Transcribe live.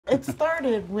it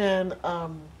started when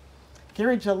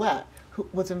Gary Gillette, who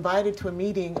was invited to a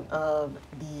meeting of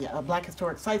the Black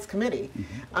Historic Sites Committee,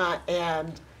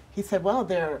 and he said, well,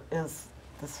 there is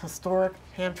this historic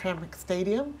Hamtramck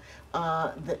Stadium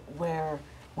where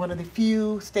one of the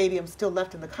few stadiums still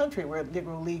left in the country where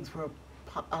Negro leagues were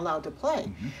allowed to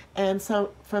play. And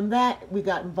so from that we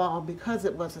got involved because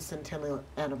it was a centennial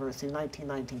anniversary,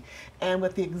 1919. And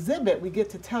with the exhibit we get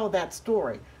to tell that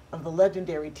story of the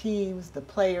legendary teams, the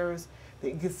players. The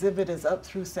exhibit is up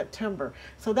through September.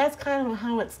 So that's kind of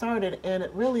how it started, and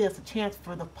it really is a chance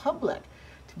for the public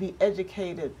to be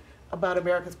educated about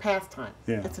America's pastime.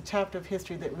 Yeah. It's a chapter of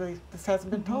history that really just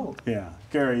hasn't been told. Yeah.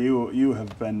 Gary, you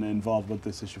have been involved with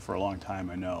this issue for a long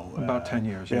time, I know. About 10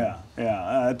 years,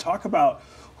 yeah. Talk about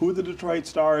who the Detroit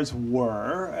Stars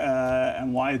were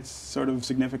and why it's sort of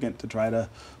significant to try to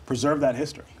preserve that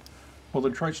history. Well, the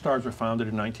Detroit Stars were founded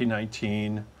in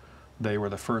 1919. They were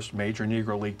the first major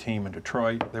Negro League team in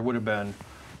Detroit. There would have been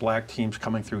black teams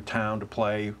coming through town to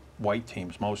play white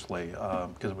teams mostly,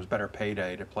 because it was better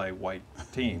payday to play white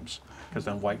teams, because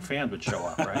then white fans would show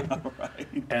up, right? Right.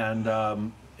 And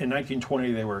in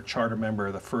 1920, they were a charter member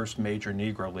of the first major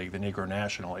Negro League, the Negro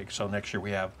National League. So next year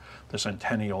we have the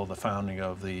centennial of the founding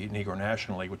of the Negro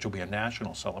National League, which will be a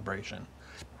national celebration.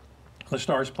 The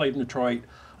Stars played in Detroit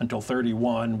until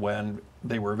 '31, when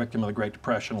they were a victim of the Great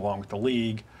Depression along with the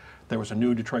league. There was a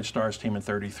new Detroit Stars team in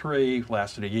 '33,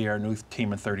 lasted a year. A new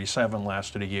team in '37,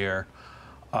 lasted a year.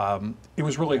 It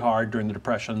was really hard during the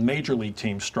Depression. Major league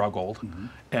teams struggled,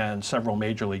 and several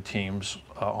major league teams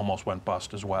almost went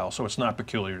bust as well. So it's not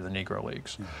peculiar to the Negro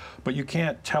Leagues. But you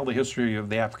can't tell the history of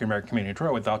the African American community in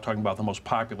Detroit without talking about the most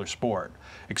popular sport,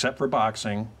 except for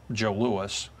boxing, Joe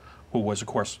Louis, who was, of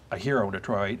course, a hero in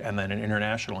Detroit and then an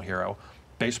international hero.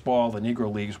 Baseball, the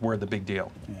Negro Leagues were the big deal.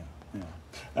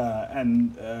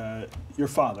 And your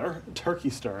father, Turkey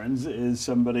Stearnes, is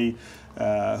somebody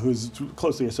who's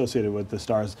closely associated with the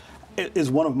Stars. It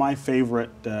is one of my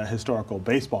favorite historical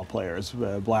baseball players,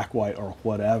 black, white, or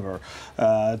whatever.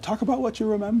 Talk about what you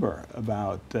remember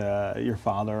about your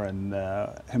father and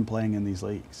him playing in these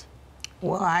leagues.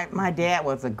 Well, my dad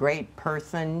was a great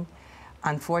person.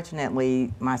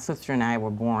 Unfortunately, my sister and I were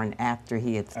born after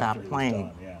he had stopped playing.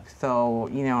 Done, yeah. So,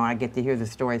 you know, I get to hear the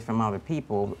stories from other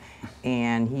people,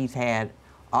 and he's had,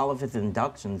 all of his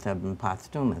inductions have been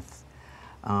posthumous.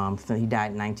 So he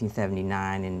died in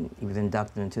 1979, and he was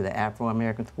inducted into the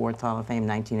Afro-American Sports Hall of Fame in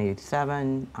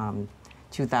 1987,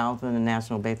 2000, the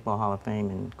National Baseball Hall of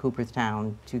Fame in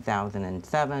Cooperstown,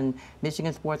 2007,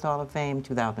 Michigan Sports Hall of Fame,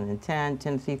 2010,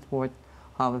 Tennessee Sports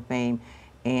Hall of Fame.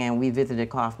 And we visited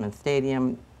Kauffman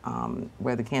Stadium,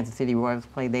 where the Kansas City Royals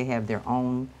play. They have their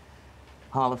own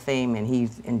Hall of Fame, and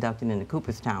he's inducted in the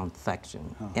Cooperstown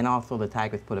section. And also the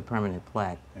Tigers put a permanent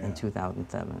plaque in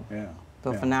 2007.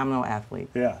 So phenomenal athlete.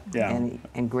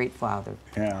 And great father.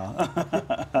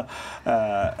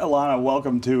 Ilana,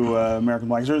 welcome to American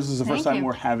Black History. This is the first time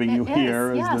we're having you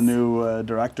here as the new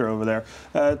director over there.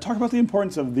 Talk about the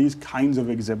importance of these kinds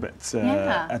of exhibits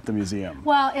at the museum.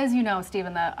 Well, as you know,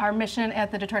 Stephen, our mission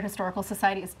at the Detroit Historical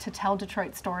Society is to tell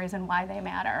Detroit stories and why they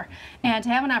matter. And to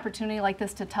have an opportunity like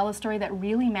this to tell a story that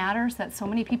really matters, that so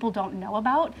many people don't know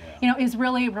about, you know, is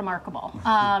really remarkable.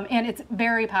 And it's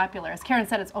very popular. As Karen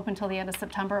said, it's open till the end of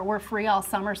September. We're free all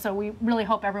summer, so we really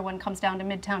hope everyone comes down to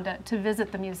Midtown to visit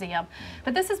the museum.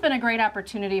 But this has been a great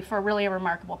opportunity for really a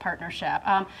remarkable partnership.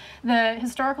 The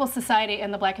Historical Society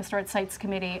and the Black Historic Sites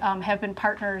Committee have been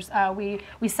partners. We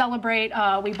both celebrate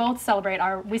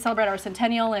our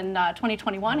centennial in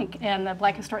 2021, and the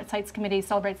Black Historic Sites Committee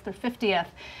celebrates their 50th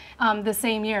the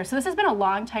same year. So this has been a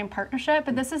long-time partnership,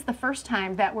 but this is the first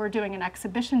time that we're doing an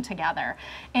exhibition together.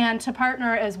 And to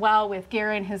partner as well with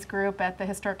Gary and his group at the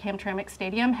historic Hamtramck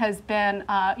Stadium has been,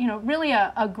 you know, really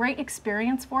a great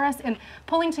experience for us in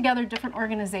pulling together different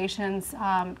organizations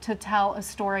to tell a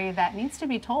story that needs to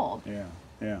be told.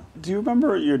 Do you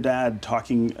remember your dad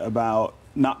talking about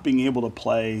not being able to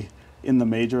play in the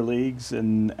major leagues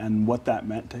and what that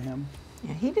meant to him?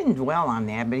 Yeah, he didn't dwell on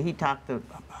that, but he talked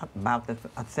about the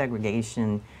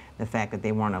segregation, the fact that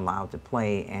they weren't allowed to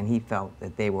play, and he felt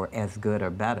that they were as good or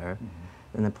better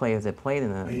than the players that played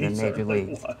in the major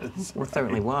leagues. Well,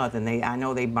 certainly was, and I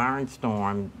know they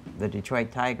barnstormed the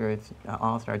Detroit Tigers,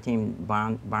 all-star team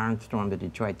barnstormed the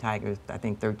Detroit Tigers, I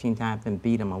think 13 times, and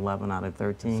beat them 11 out of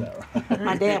 13. Right?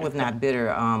 My dad was not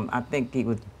bitter. I think he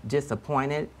was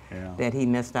disappointed that he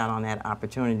missed out on that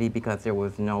opportunity because there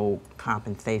was no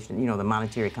compensation, you know, the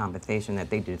monetary compensation that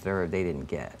they deserved, they didn't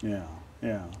get.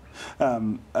 Yeah.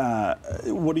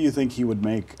 What do you think he would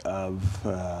make of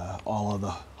all of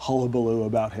the hullabaloo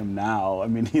about him now? I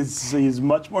mean, he's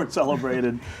much more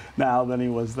celebrated now than he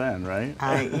was then, right?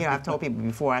 I've told people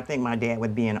before, I think my dad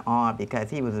would be in awe because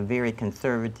he was a very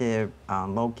conservative,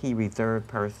 low-key, reserved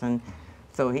person.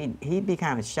 So he'd be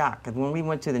kind of shocked, because when we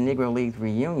went to the Negro Leagues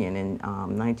reunion in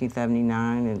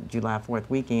 1979, and July 4th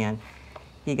weekend,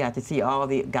 he got to see all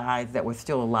the guys that were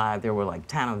still alive. There were like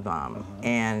 10 of them.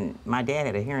 And my dad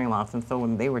had a hearing loss, and so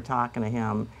when they were talking to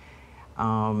him,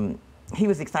 he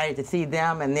was excited to see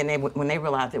them, and then when they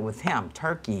realized it was him,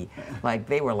 Turkey, like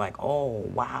they were like, oh,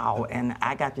 wow. And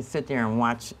I got to sit there and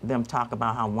watch them talk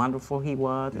about how wonderful he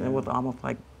was, and it was almost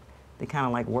like they kind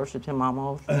of like worshiped him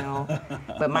almost, you know.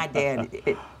 But my dad,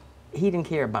 he didn't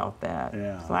care about that.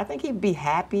 Yeah. So I think he'd be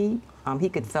happy. He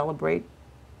could celebrate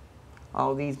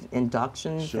all these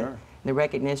inductions, Sure. the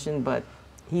recognition, but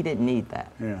he didn't need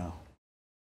that. Yeah.